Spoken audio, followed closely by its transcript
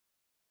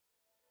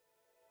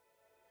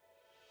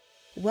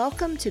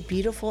Welcome to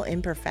Beautiful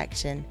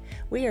Imperfection.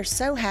 We are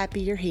so happy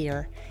you're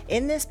here.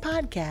 In this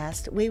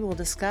podcast, we will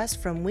discuss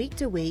from week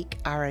to week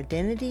our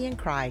identity in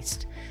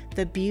Christ.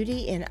 The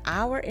beauty in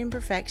our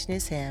imperfection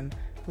is Him.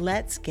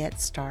 Let's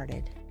get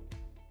started.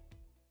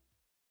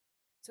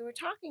 So we're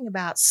talking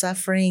about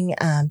suffering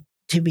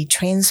to be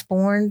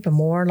transformed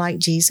more like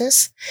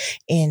Jesus,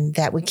 and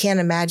that we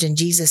can't imagine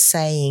Jesus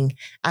saying,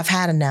 I've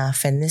had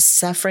enough and this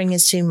suffering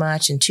is too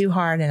much and too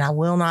hard and I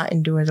will not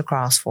endure the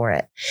cross for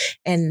it.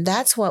 And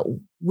that's what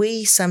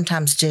we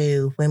sometimes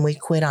do when we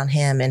quit on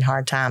Him in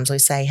hard times. We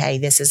say, hey,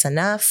 this is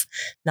enough,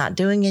 not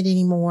doing it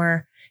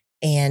anymore.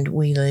 And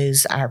we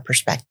lose our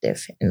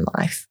perspective in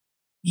life.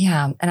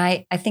 Yeah. And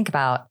I think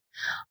about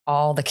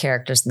all the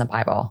characters in the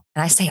Bible.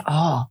 And I say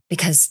all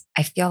because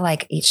I feel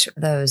like each of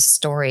those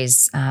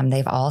stories,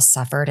 they've all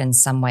suffered in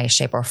some way,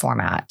 shape, or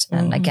format.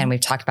 And again,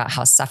 we've talked about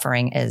how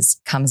suffering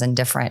comes in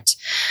different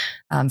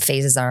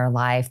phases of our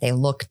life. They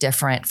look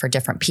different for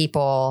different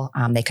people.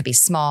 They could be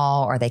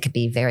small or they could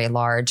be very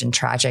large and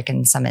tragic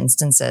in some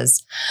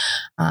instances.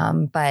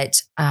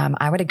 But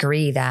I would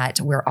agree that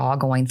we're all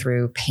going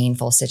through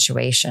painful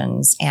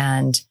situations,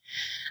 and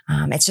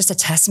it's just a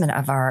testament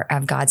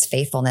of God's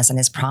faithfulness and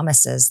His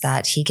promises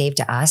that He gave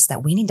to us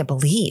that we need to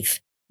believe.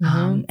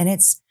 And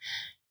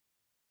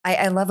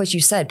I love what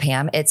you said,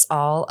 Pam. It's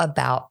all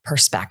about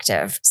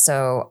perspective.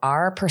 So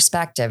our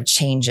perspective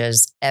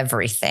changes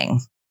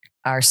everything.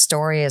 Our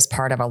story is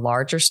part of a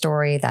larger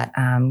story that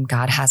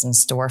God has in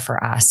store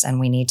for us. And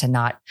we need to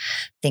not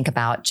think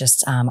about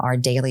just our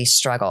daily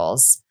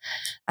struggles.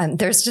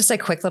 There's just a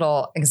quick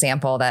little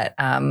example that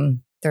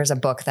there's a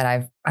book that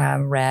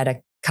I've read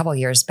a couple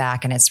years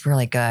back, and it's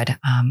really good.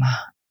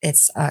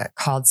 It's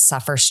called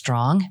Suffer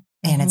Strong,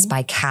 and it's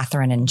by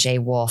Catherine and Jay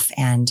Wolfe.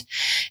 And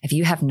if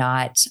you have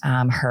not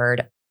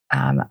heard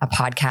a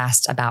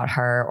podcast about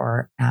her,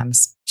 or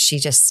she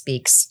just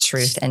speaks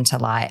truth into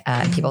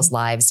people's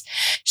lives.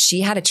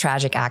 She had a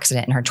tragic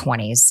accident in her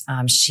 20s.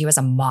 She was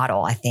a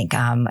model, I think,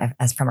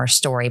 as from her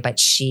story, but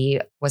she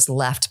was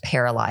left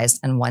paralyzed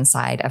on one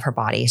side of her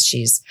body.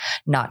 She's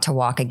not to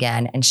walk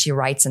again. And she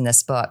writes in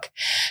this book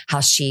how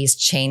she's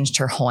changed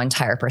her whole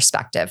entire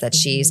perspective, that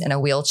she's in a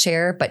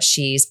wheelchair, but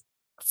she's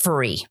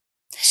free.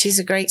 She's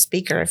a great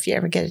speaker if you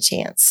ever get a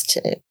chance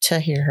to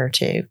hear her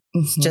too.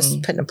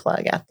 Just putting a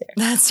plug out there.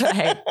 That's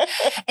right.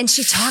 And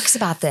she talks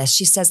about this.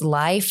 She says,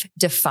 life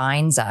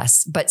defines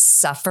us, but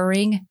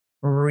suffering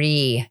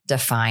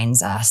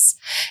redefines us.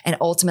 And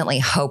ultimately,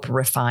 hope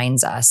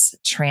refines us,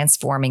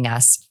 transforming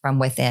us from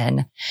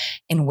within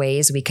in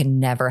ways we could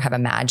never have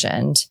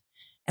imagined.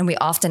 And we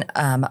often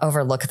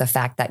overlook the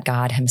fact that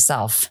God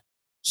Himself,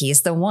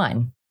 He's the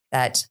one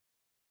that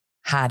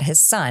had His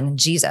Son,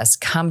 Jesus,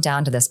 come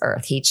down to this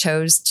earth. He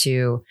chose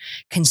to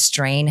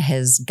constrain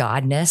His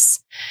godness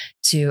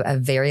to a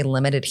very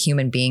limited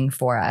human being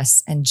for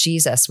us. And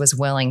Jesus was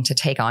willing to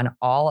take on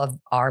all of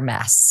our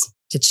mess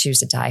to choose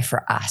to die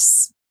for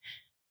us.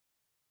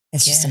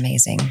 It's just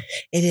amazing.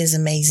 It is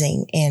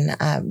amazing. And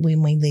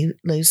when we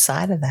lose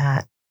sight of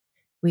that,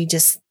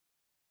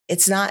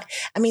 it's not,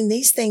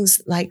 these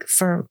things, like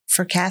for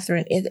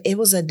Catherine, it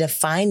was a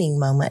defining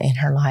moment in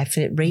her life.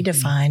 It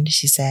redefined,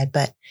 she said,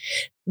 but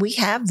we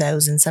have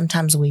those and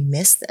sometimes we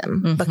miss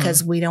them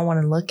because we don't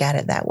want to look at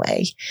it that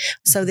way.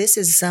 So this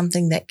is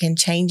something that can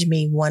change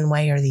me one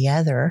way or the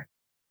other.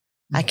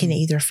 I can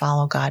either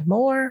follow God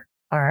more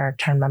or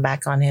turn my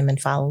back on Him and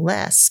follow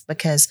less,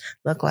 because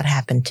look what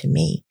happened to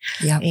me.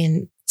 Yep.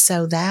 And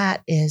so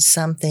that is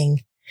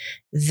something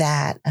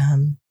that,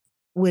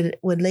 would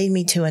lead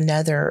me to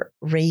another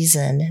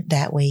reason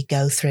that we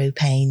go through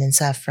pain and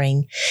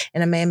suffering.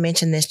 And I may have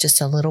mentioned this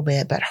just a little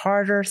bit, but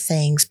harder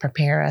things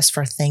prepare us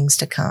for things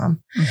to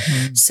come.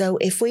 So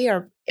if we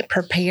are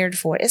prepared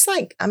for it, it's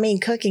like,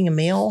 cooking a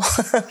meal.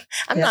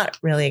 I'm not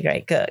really a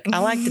great cook. I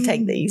like to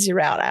take the easy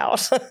route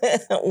out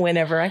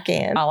whenever I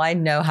can. All I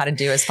know how to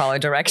do is follow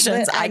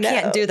directions. I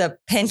can't do the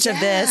pinch of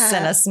this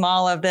and a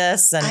small of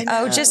this.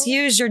 And just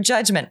use your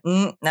judgment.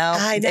 No,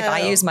 if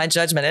I use my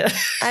judgment.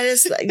 I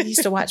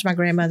used to watch my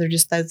grandmother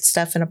just throw the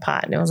stuff in a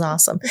pot, and it was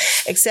awesome.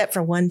 Except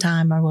for one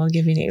time, I will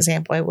give you an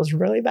example. It was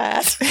really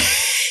bad.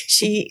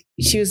 She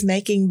was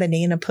making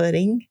banana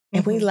pudding,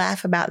 and we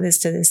laugh about this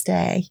to this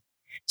day.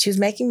 She was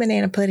making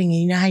banana pudding,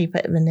 and you know how you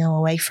put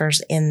vanilla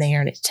wafers in there,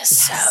 and it's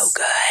just so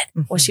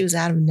good. Well, she was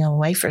out of vanilla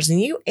wafers,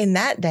 and in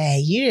that day,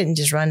 you didn't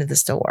just run to the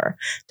store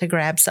to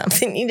grab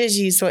something. You just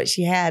used what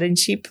she had, and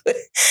she put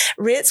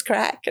Ritz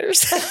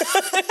crackers in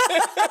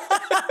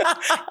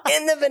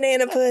the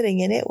banana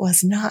pudding, and it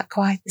was not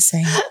quite the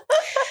same.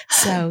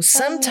 So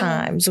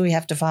sometimes we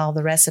have to follow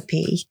the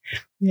recipe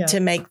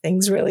to make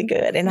things really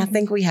good. And I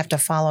think we have to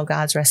follow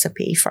God's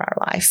recipe for our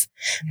life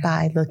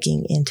by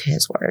looking into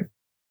His Word.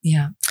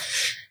 Yeah.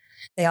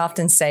 They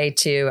often say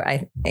too,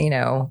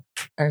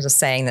 there's a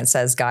saying that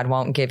says God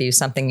won't give you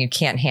something you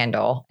can't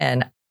handle.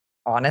 And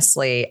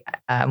honestly,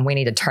 we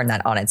need to turn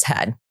that on its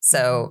head.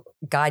 So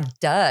God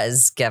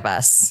does give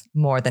us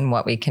more than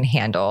what we can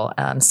handle,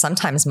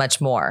 sometimes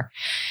much more.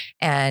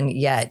 And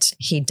yet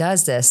he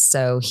does this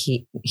so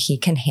he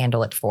can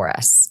handle it for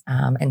us.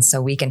 And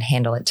so we can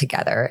handle it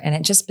together. And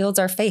it just builds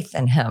our faith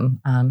in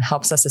him,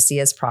 helps us to see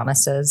his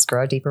promises,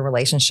 grow a deeper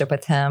relationship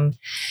with him.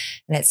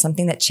 And it's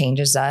something that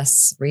changes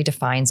us,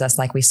 redefines us,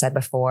 like we said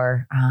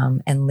before,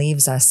 and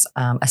leaves us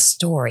a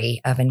story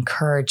of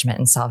encouragement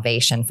and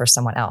salvation for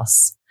someone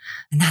else.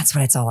 And that's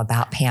what it's all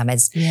about, Pam,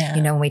 is,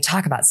 when we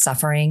talk about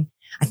suffering,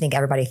 I think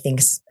everybody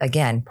thinks,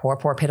 again, poor,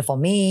 pitiful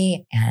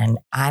me. And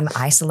I'm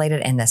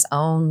isolated in this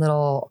own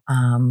little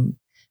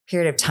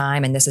period of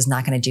time. And this is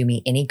not going to do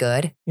me any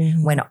good.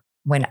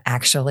 When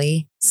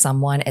actually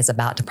someone is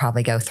about to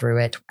probably go through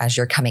it as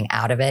you're coming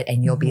out of it,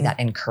 and you'll be that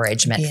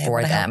encouragement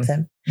for them.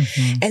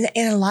 And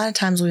a lot of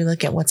times we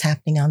look at what's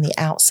happening on the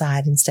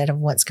outside instead of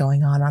what's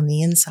going on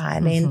the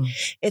inside. And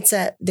it's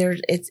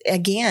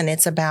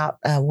about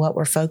what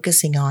we're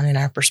focusing on in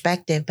our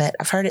perspective. But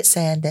I've heard it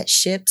said that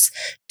ships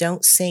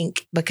don't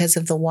sink because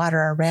of the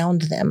water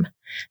around them.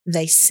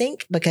 They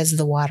sink because of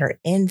the water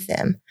in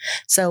them.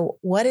 So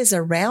what is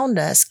around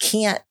us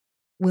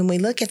when we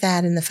look at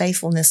that in the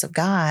faithfulness of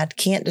God,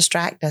 can't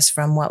distract us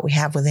from what we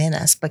have within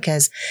us,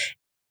 because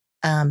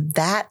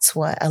that's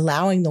what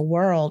allowing the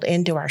world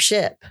into our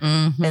ship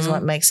is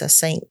what makes us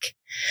sink.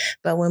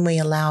 But when we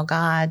allow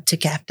God to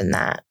captain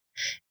that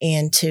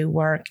and to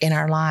work in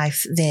our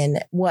life, then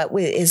what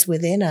is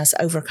within us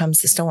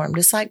overcomes the storm.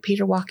 Just like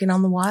Peter walking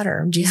on the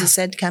water. Jesus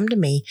said, "Come to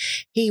me."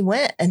 He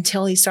went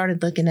until he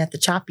started looking at the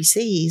choppy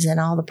seas and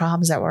all the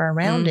problems that were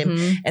around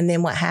him. And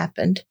then what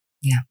happened?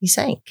 He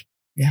sank.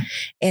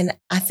 And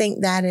I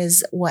think that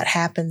is what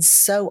happens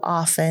so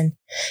often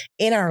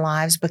in our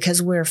lives,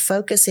 because we're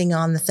focusing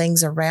on the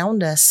things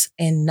around us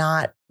and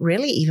not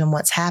really even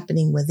what's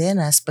happening within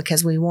us,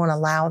 because we won't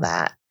allow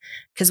that,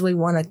 because we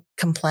want to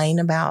complain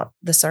about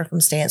the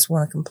circumstance,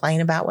 want to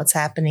complain about what's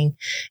happening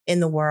in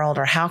the world,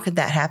 or how could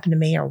that happen to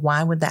me, or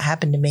why would that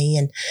happen to me?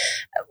 And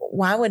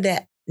why would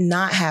that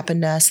not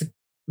happen to us,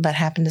 but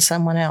happen to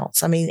someone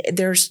else? I mean,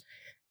 there's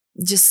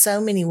just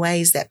so many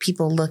ways that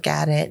people look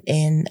at it.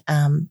 And,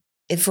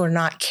 if we're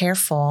not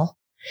careful,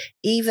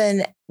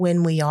 even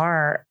when we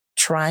are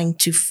trying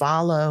to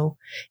follow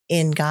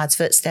in God's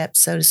footsteps,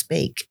 so to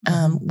speak,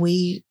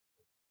 we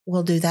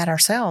will do that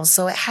ourselves.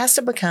 So it has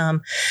to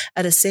become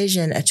a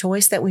decision, a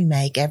choice that we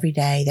make every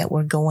day, that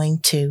we're going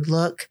to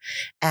look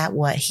at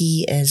what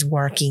he is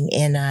working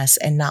in us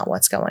and not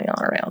what's going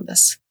on around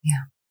us.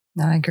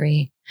 No, I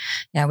agree.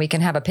 Yeah, we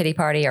can have a pity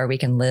party, or we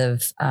can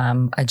live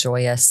a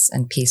joyous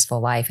and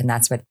peaceful life. And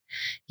that's what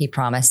he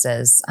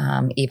promises,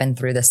 even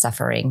through the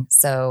suffering.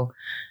 So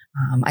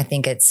I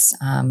think it's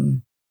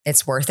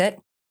worth it,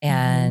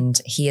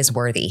 and he is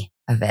worthy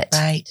of it.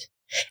 Right.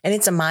 And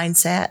it's a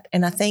mindset.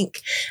 And I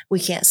think we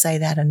can't say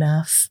that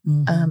enough.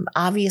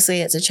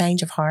 Obviously, it's a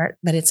change of heart,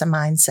 but it's a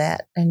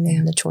mindset, and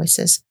then the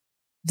choices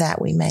that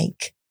we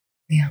make.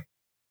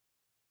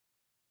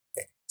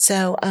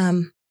 So,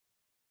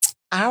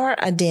 our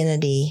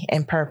identity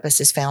and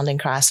purpose is found in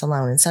Christ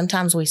alone. And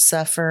sometimes we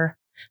suffer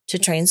to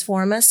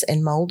transform us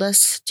and mold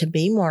us to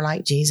be more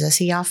like Jesus.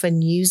 He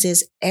often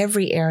uses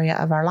every area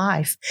of our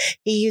life.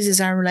 He uses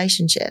our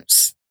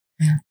relationships.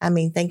 I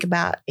mean, think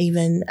about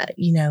even,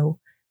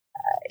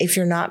 if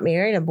you're not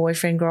married, a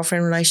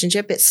boyfriend-girlfriend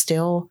relationship, it's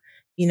still,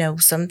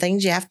 some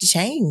things you have to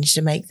change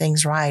to make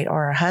things right,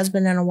 or a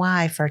husband and a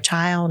wife, or a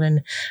child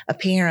and a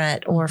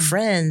parent, or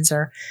friends,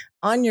 or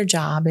on your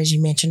job, as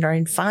you mentioned, or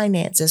in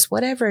finances,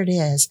 whatever it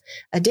is,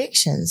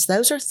 addictions.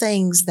 Those are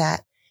things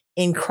that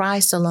in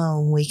Christ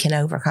alone we can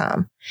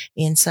overcome.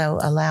 And so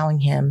allowing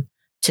him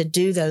to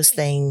do those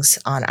things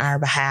on our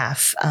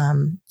behalf,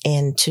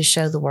 and to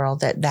show the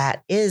world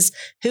that is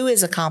who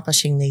is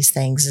accomplishing these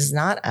things is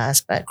not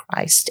us, but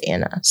Christ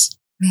in us.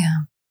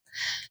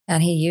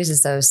 And he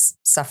uses those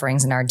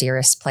sufferings in our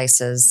dearest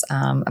places,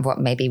 of what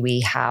maybe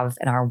we have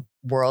in our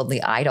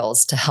worldly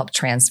idols, to help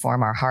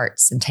transform our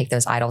hearts and take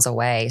those idols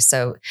away.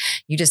 So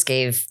you just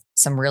gave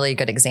some really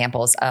good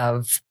examples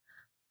of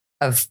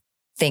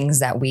things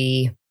that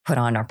we put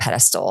on our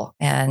pedestal.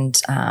 And,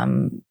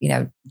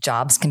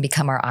 jobs can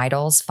become our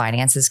idols.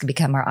 Finances can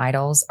become our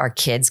idols. Our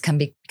kids can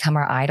become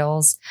our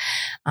idols.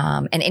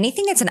 And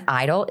anything that's an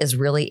idol is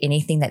really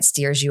anything that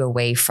steers you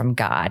away from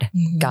God.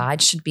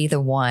 God should be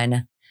the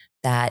one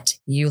that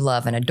you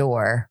love and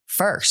adore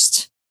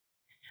first.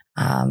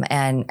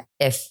 And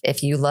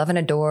if you love and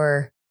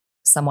adore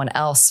someone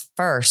else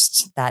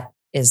first, that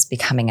is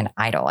becoming an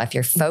idol. If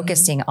you're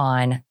focusing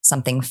on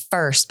something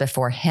first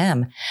before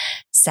him,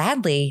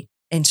 sadly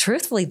and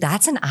truthfully,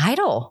 that's an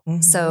idol.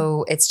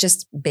 So it's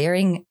just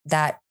bearing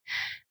that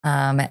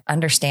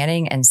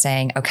understanding and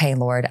saying, okay,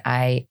 Lord,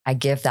 I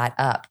give that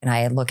up and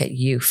I look at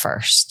you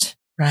first.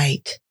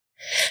 Right.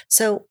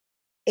 So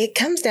it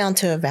comes down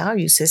to a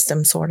value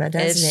system, sort of,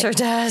 doesn't it? It sure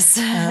does.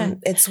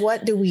 It's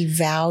what do we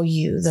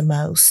value the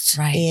most?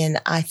 Right. And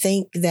I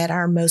think that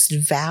our most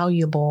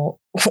valuable,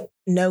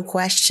 no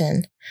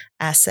question,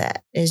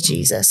 asset is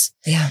Jesus.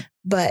 Yeah.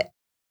 But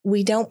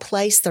we don't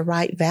place the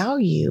right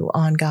value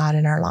on God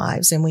in our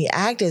lives, and we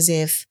act as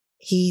if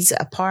he's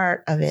a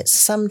part of it.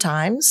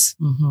 Sometimes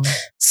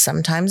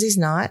he's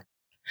not.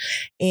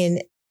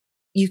 And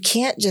you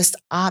can't just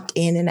opt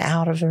in and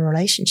out of a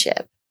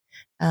relationship.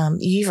 You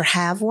either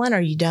have one or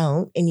you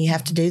don't, and you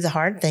have to do the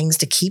hard things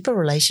to keep a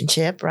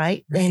relationship,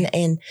 right?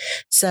 And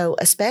so,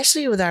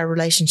 especially with our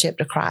relationship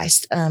to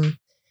Christ,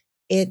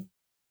 it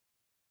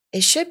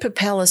should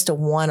propel us to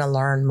want to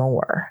learn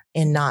more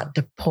and not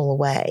to pull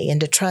away, and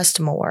to trust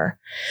more,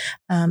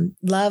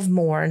 love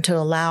more, and to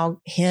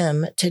allow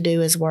him to do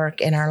his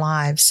work in our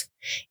lives.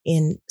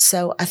 And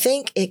so I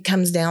think it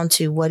comes down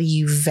to, what do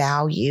you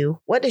value?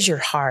 What does your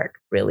heart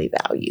really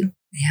value?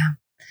 Yeah.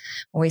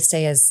 Well, we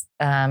say as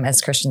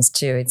Christians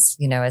too, it's,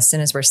 as soon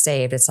as we're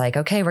saved, it's like,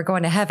 okay, we're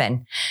going to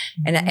heaven.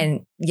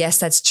 And yes,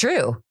 that's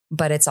true,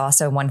 but it's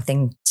also one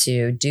thing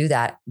to do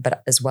that,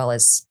 but as well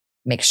as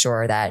make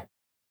sure that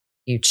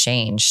you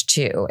change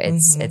too.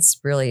 It's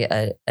really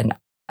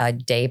a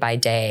day by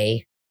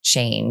day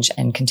change,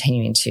 and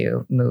continuing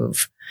to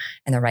move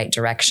in the right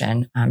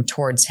direction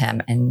towards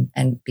him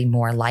and be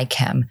more like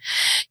him.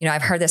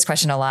 I've heard this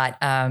question a lot.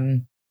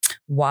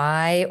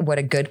 Why would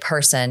a good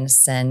person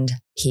send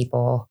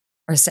people,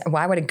 or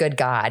why would a good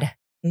God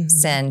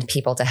send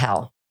people to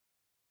hell?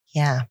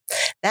 Yeah,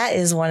 that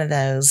is one of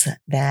those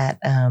that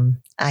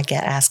I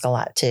get asked a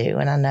lot too.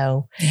 And I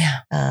know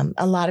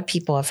a lot of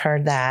people have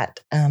heard that.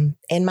 And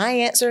my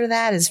answer to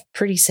that is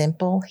pretty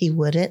simple. He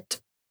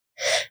wouldn't.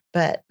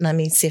 But let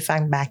me see if I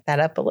can back that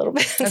up a little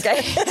bit.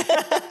 Okay.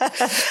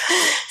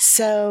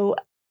 So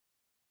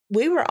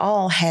we were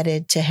all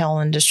headed to hell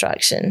and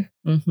destruction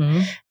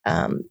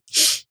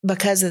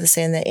because of the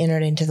sin that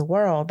entered into the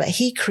world. But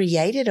he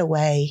created a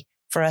way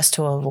for us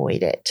to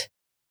avoid it,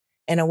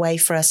 and a way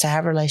for us to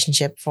have a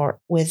relationship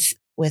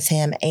with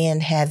him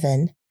and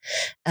heaven,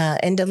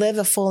 and to live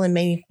a full and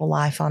meaningful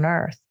life on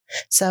earth.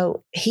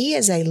 So he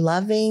is a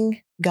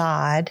loving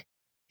God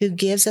who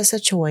gives us a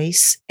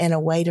choice and a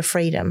way to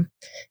freedom,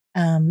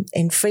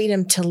 and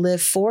freedom to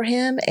live for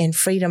him, and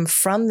freedom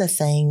from the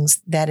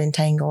things that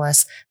entangle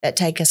us, that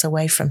take us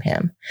away from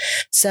him.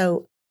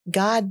 So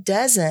God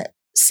doesn't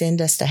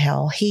send us to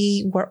hell.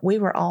 We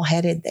were all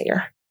headed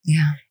there.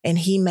 Yeah. And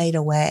he made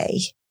a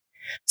way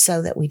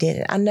so that we did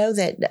it. I know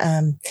that,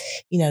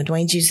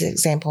 Dwayne's used the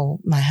example,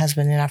 my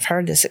husband, and I've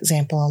heard this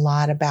example a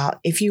lot about,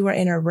 if you were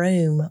in a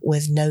room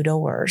with no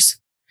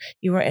doors,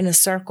 you were in a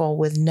circle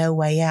with no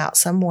way out,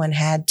 someone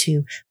had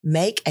to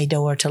make a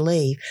door to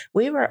leave.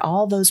 We were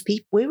those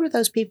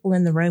people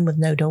in the room with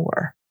no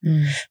door.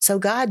 So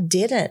God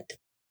didn't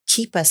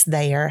keep us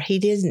there.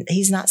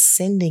 He's not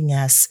sending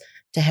us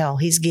to hell.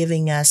 He's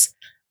giving us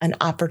an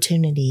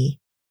opportunity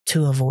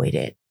to avoid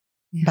it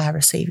by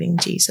receiving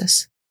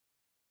Jesus.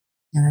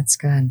 Yeah, that's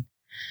good.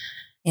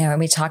 And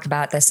we talked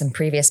about this in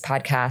previous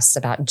podcasts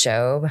about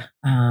Job,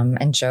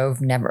 and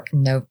Job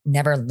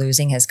never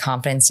losing his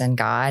confidence in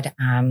God.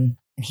 And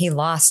he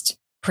lost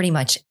pretty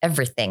much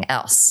everything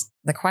else.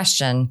 The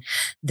question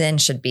then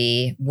should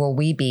be, will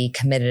we be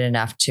committed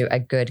enough to a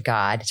good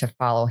God to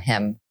follow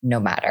him no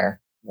matter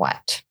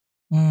what?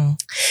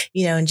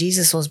 And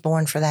Jesus was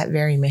born for that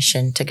very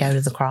mission, to go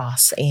to the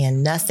cross,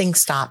 and nothing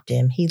stopped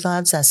him. He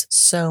loves us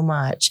so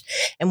much.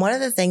 And one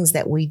of the things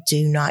that we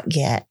do not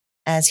get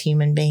as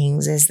human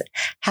beings is,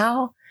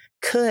 how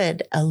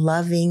could a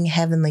loving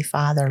Heavenly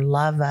Father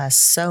love us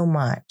so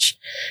much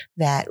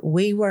that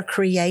we were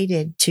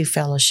created to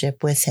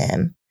fellowship with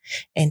him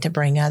and to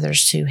bring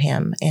others to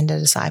him and to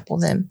disciple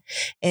them?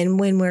 And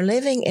when we're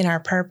living in our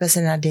purpose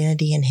and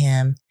identity in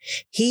him,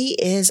 he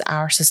is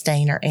our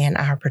sustainer and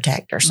our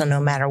protector. So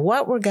no matter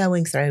what we're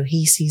going through,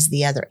 he sees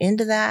the other end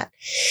of that.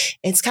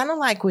 It's kind of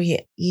like when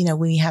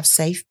you have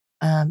safe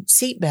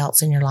seat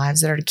belts in your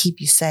lives that are to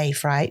keep you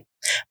safe, right?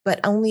 But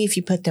only if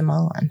you put them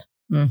on.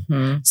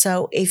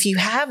 So if you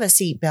have a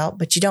seat belt,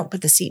 but you don't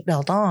put the seat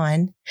belt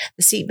on,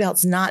 the seat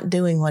belt's not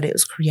doing what it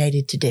was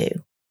created to do.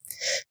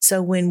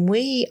 So when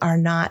we are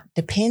not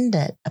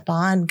dependent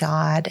upon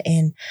God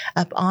and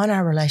upon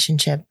our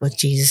relationship with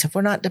Jesus, if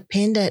we're not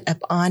dependent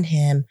upon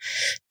him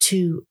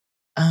to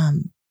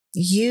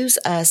use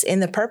us in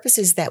the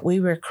purposes that we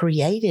were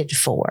created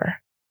for,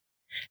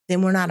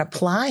 then we're not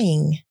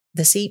applying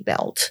the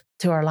seatbelt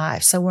to our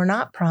life. So we're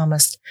not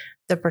promised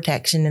the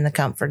protection and the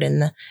comfort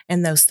and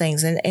those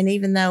things. And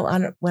even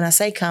though when I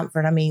say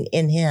comfort, I mean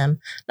in him,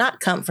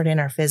 not comfort in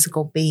our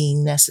physical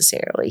being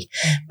necessarily,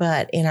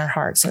 but in our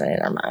hearts and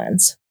in our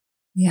minds.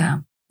 Yeah,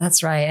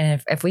 that's right.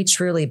 And if we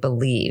truly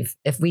believe,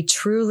 if we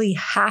truly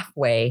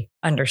halfway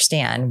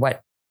understand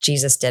what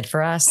Jesus did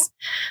for us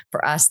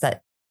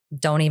that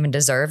don't even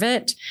deserve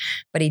it,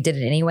 but he did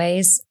it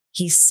anyways,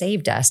 he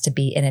saved us to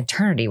be in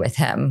eternity with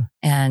him.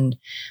 And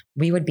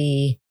we would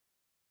be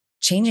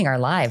changing our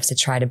lives to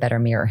try to better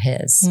mirror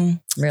his. Really.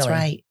 That's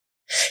right.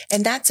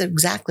 And that's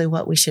exactly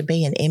what we should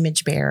be, an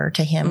image bearer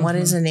to him. What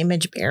is an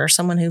image bearer?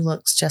 Someone who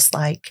looks just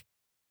like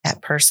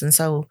that person.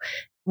 So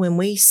when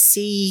we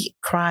see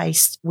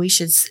Christ,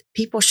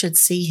 people should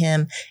see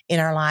him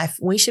in our life.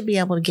 We should be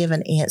able to give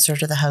an answer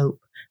to the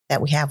hope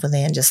that we have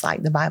within, just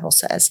like the Bible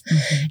says.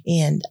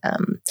 And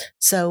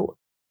so,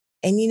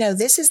 and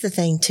this is the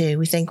thing too.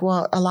 We think,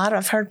 well,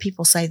 I've heard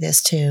people say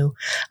this too.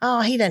 Oh,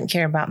 he doesn't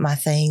care about my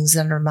things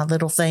or my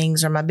little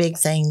things or my big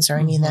things or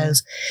any of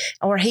those.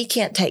 Or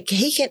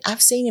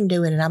I've seen him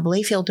do it and I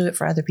believe he'll do it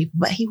for other people,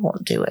 but he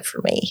won't do it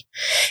for me.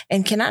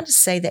 And can I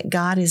just say that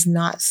God is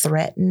not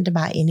threatened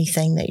by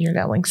anything that you're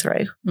going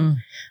through?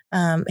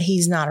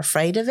 He's not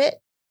afraid of it,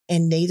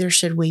 and neither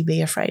should we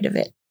be afraid of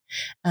it.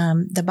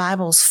 The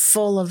Bible's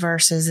full of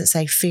verses that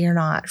say, fear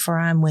not, for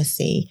I'm with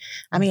thee.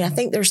 I mean, I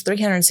think there's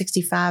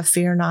 365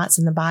 fear nots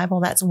in the Bible.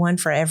 That's one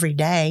for every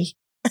day.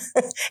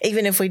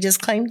 Even if we just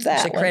claimed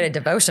that. Should create a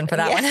devotion for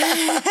that one.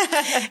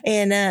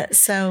 And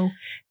so,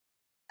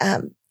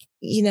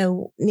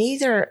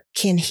 neither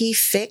can he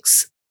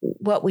fix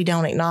what we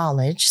don't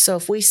acknowledge. So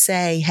if we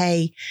say,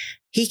 hey,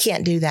 he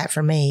can't do that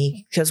for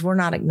me because we're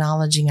not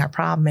acknowledging our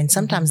problem. And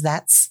sometimes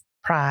that's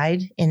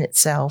pride in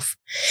itself.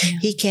 Yeah.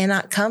 He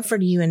cannot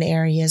comfort you in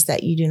areas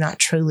that you do not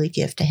truly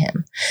give to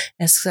him.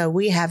 And so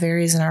we have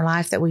areas in our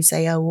life that we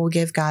say, oh, we'll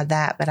give God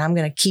that, but I'm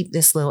going to keep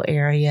this little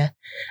area.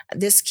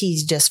 This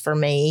key's just for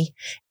me.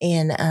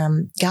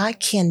 And God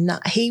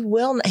cannot,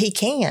 he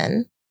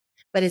can,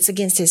 but it's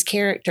against his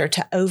character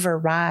to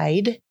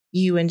override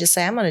you and just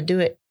say, I'm going to do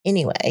it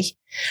anyway,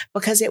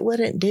 because it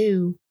wouldn't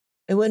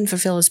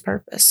fulfill his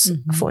purpose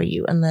for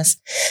you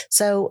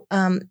so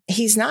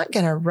he's not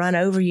going to run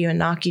over you and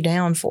knock you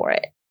down for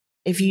it.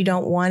 If you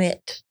don't want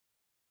it,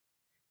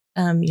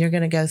 you're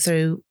going to go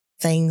through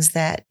things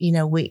that,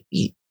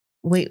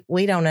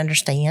 we don't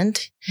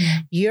understand.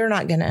 You're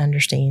not going to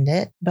understand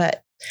it,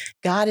 but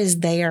God is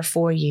there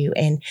for you.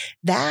 And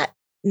that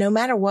no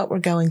matter what we're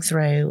going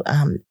through,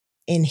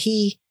 and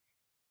he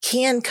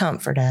can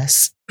comfort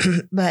us,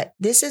 but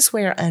this is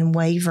where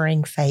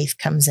unwavering faith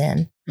comes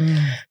in,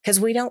 because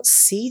we don't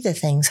see the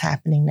things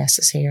happening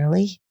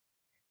necessarily.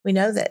 We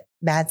know that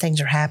bad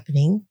things are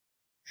happening,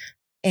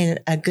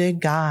 and a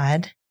good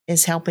God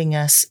is helping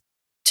us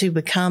to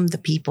become the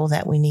people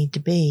that we need to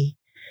be,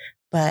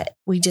 but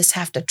we just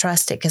have to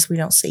trust it because we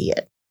don't see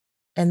it.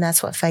 And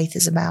that's what faith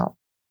is about.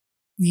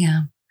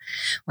 Yeah.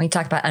 When you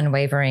talk about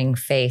unwavering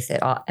faith,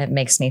 it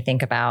makes me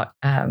think about,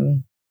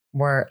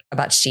 we're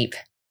about sheep.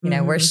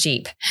 We're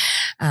sheep.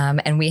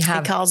 And we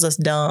have. He calls us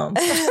dumb.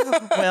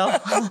 Well,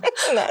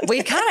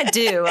 we kind of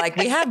do. Like,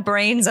 we have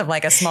brains of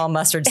like a small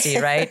mustard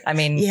seed, right? I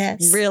mean,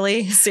 yes.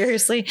 Really,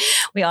 seriously,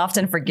 we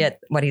often forget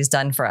what he's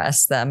done for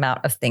us, the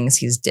amount of things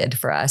he's did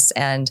for us.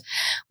 And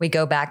we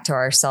go back to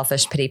our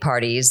selfish pity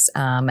parties.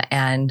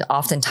 And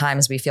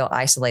oftentimes we feel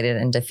isolated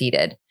and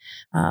defeated.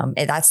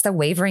 That's the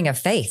wavering of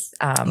faith.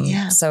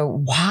 So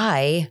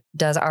why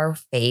does our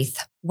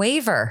faith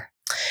waver?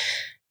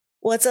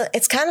 Well,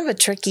 it's kind of a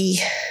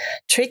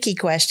tricky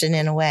question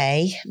in a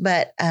way,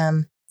 but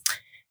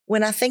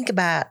when I think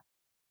about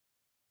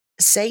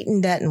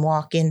Satan doesn't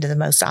walk into the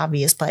most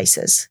obvious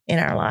places in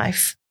our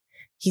life.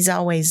 He's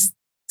always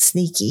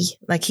sneaky.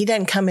 Like, he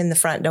doesn't come in the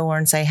front door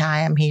and say,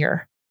 hi, I'm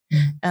here.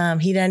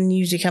 He doesn't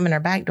usually come in our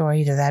back door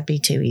either. That'd be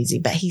too easy,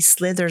 but he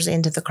slithers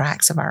into the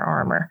cracks of our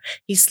armor.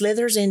 He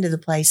slithers into the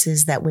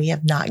places that we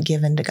have not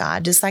given to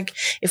God. Just like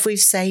if we've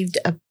saved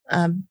a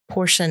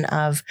portion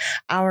of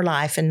our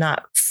life and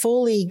not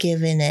fully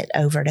given it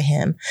over to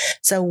him.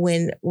 So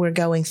when we're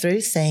going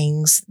through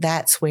things,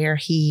 that's where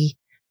he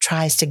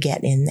tries to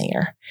get in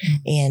there.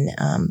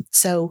 And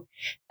so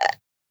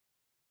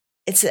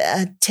it's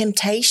a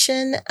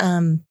temptation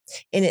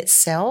in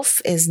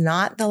itself is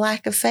not the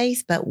lack of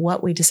faith, but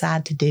what we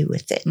decide to do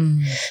with it.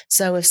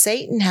 So if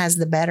Satan has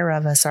the better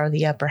of us or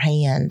the upper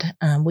hand,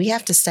 we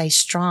have to stay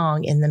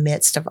strong in the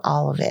midst of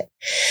all of it.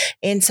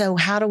 And so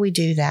how do we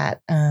do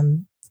that?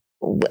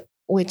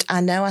 Which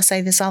I know I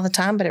say this all the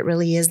time, but it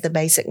really is the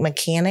basic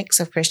mechanics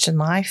of Christian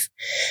life.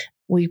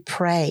 We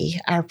pray.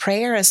 Our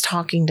prayer is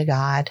talking to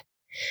God.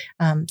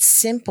 It's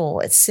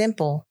simple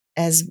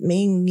as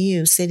me and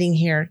you sitting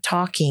here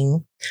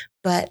talking,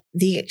 but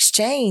the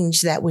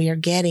exchange that we are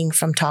getting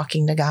from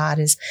talking to God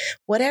is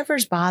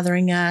whatever's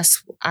bothering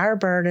us, our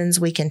burdens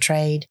we can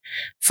trade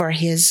for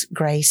his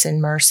grace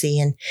and mercy.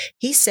 And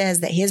he says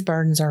that his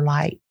burdens are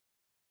light.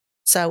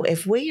 So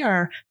if we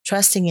are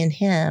trusting in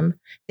him,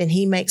 then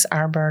he makes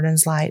our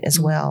burdens light as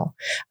well.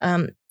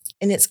 And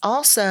it's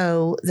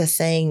also the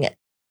thing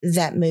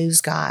that moves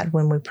God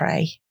when we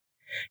pray,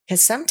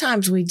 because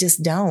sometimes we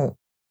just don't.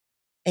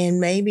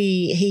 And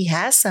maybe he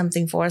has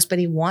something for us, but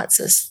he wants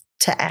us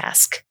to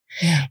ask.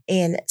 Yeah.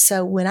 And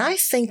so when I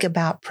think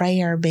about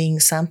prayer being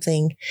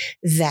something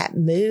that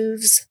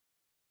moves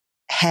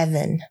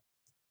heaven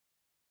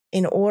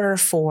in order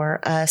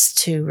for us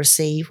to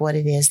receive what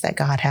it is that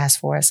God has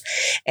for us.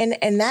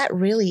 And that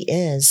really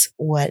is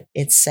what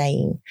it's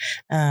saying.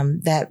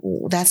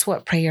 That's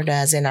what prayer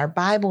does in our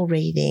Bible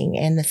reading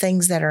and the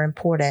things that are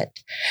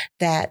important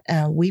that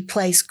we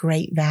place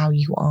great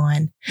value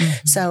on.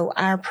 So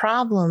our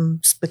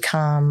problems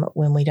become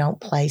when we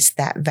don't place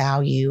that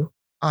value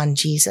on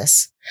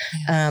Jesus.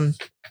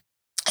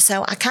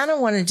 So I kind of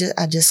wanted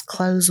to just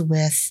close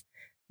with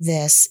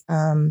this.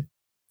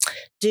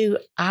 Do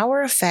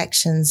our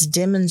affections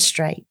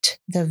demonstrate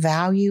the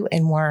value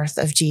and worth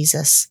of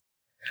Jesus?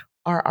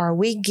 Or are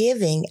we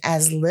giving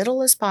as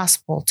little as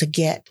possible to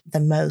get the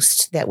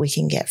most that we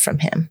can get from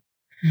him?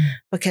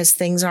 Because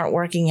things aren't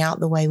working out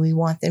the way we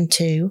want them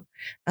to.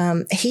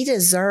 He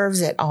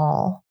deserves it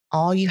all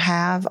you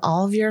have,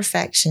 all of your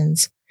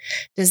affections.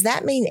 Does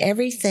that mean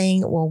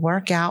everything will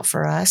work out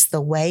for us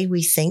the way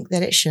we think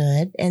that it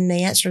should? And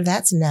the answer to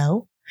that's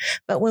no.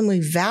 But when we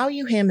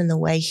value him in the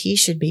way he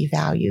should be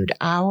valued,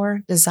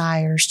 our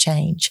desires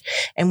change.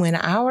 And when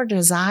our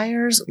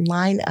desires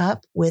line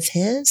up with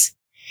his,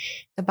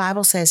 the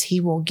Bible says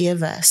he will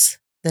give us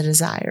the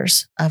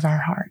desires of our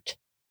heart.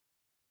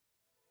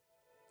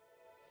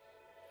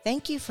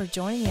 Thank you for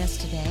joining us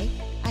today.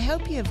 I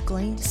hope you have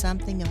gleaned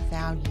something of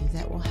value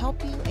that will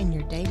help you in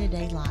your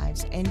day-to-day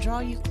lives and draw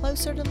you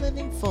closer to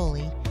living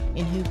fully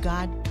in who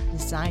God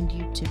designed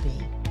you to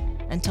be.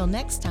 Until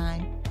next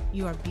time,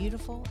 you are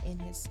beautiful in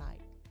his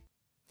sight.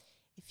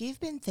 If you've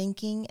been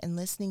thinking and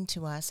listening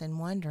to us and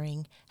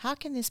wondering, how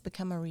can this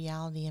become a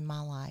reality in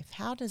my life?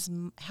 How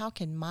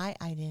can my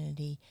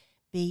identity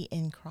be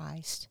in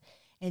Christ?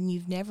 And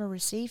you've never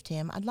received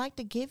him, I'd like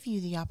to give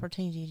you the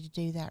opportunity to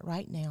do that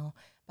right now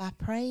by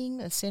praying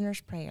the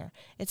sinner's prayer.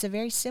 It's a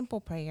very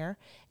simple prayer,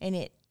 and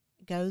it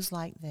goes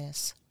like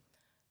this.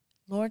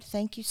 Lord,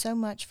 thank you so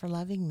much for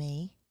loving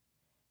me.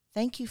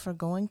 Thank you for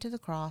going to the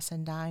cross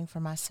and dying for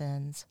my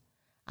sins.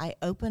 I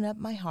open up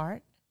my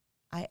heart.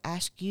 I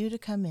ask you to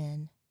come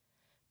in.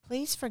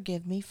 Please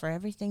forgive me for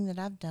everything that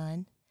I've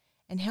done,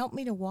 and help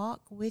me to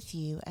walk with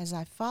you as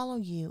I follow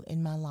you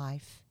in my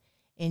life.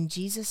 In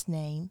Jesus'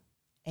 name,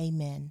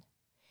 amen.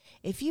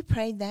 If you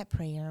prayed that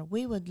prayer,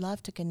 we would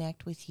love to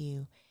connect with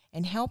you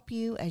and help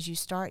you as you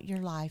start your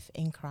life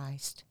in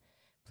Christ.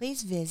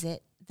 Please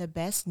visit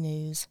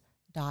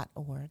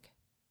thebestnews.org.